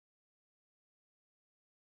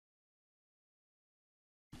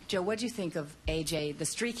Joe, what do you think of A.J., the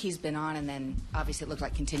streak he's been on, and then obviously it looked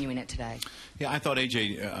like continuing it today? Yeah, I thought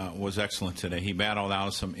A.J. Was excellent today. He battled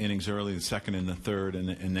out some innings early, the second and the third,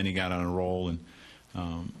 and then he got on a roll and,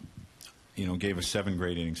 gave us 7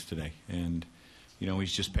 great innings today. And,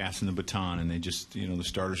 he's just passing the baton, and they just, the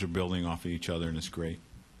starters are building off of each other, and it's great.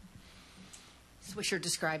 Swisher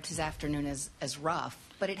described his afternoon as rough,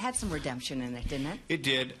 but it had some redemption in it, didn't it? It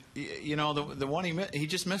did. The one he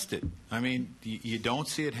just missed it. I mean, you don't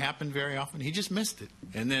see it happen very often. He just missed it.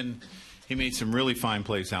 And then he made some really fine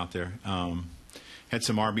plays out there. Had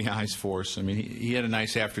some RBIs for us. I mean, he had a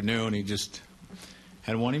nice afternoon. He just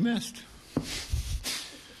had one he missed.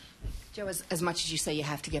 Joe, as much as you say you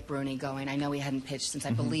have to get Bruney going, I know he hadn't pitched since,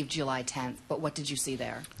 I believe, July 10th, but what did you see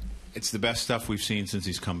there? It's the best stuff we've seen since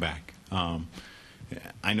he's come back.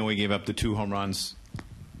 I know he gave up the 2 home runs.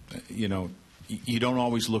 You don't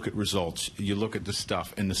always look at results. You look at the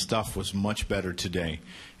stuff, and the stuff was much better today,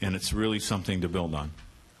 and it's really something to build on.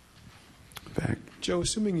 Back. Joe,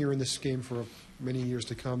 assuming you're in this game for many years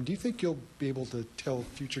to come, do you think you'll be able to tell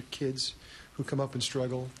future kids who come up and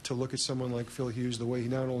struggle to look at someone like Phil Hughes, the way he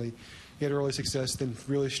not only had early success, then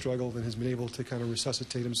really struggled and has been able to kind of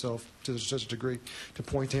resuscitate himself to such a degree, to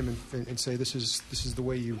point to him and say, this is the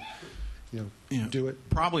way you do it?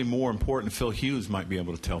 Probably more important, Phil Hughes might be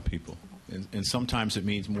able to tell people. And sometimes it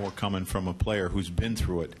means more coming from a player who's been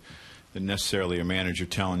through it than necessarily a manager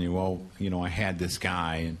telling you, well, I had this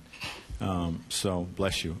guy, and so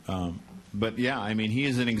bless you. But, yeah, I mean, he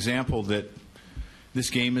is an example that this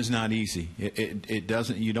game is not easy. It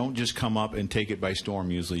doesn't. You don't just come up and take it by storm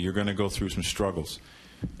usually. You're going to go through some struggles.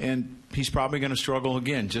 And he's probably going to struggle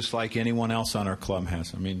again, just like anyone else on our club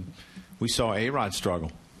has. I mean, we saw A-Rod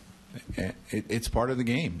struggle. It's part of the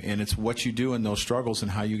game, and it's what you do in those struggles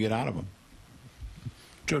and how you get out of them.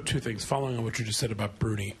 Joe, 2 things. Following on what you just said about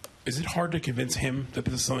Bruney, is it hard to convince him that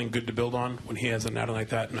this is something good to build on when he has an outing like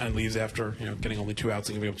that and leaves after getting only 2 outs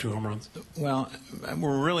and giving up 2 home runs? Well,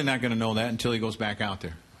 we're really not going to know that until he goes back out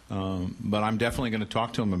there. But I'm definitely going to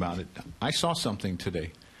talk to him about it. I saw something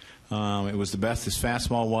today. It was the best his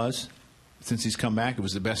fastball was since he's come back. It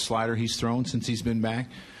was the best slider he's thrown since he's been back.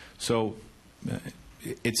 So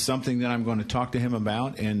it's something that I'm going to talk to him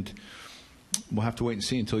about, and we'll have to wait and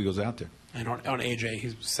see until he goes out there. And on A.J.,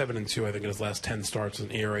 he's 7-2, I think, in his last 10 starts,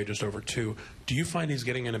 an ERA just over 2. Do you find he's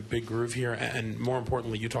getting in a big groove here? And more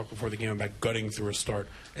importantly, you talked before the game about gutting through a start.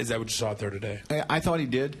 Is that what you saw out there today? I thought he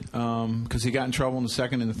did, because he got in trouble in the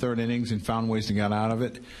second and the third innings and found ways to get out of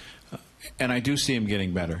it. And I do see him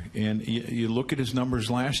getting better. And you look at his numbers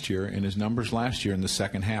last year, and his numbers last year in the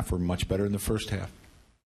second half were much better than the first half.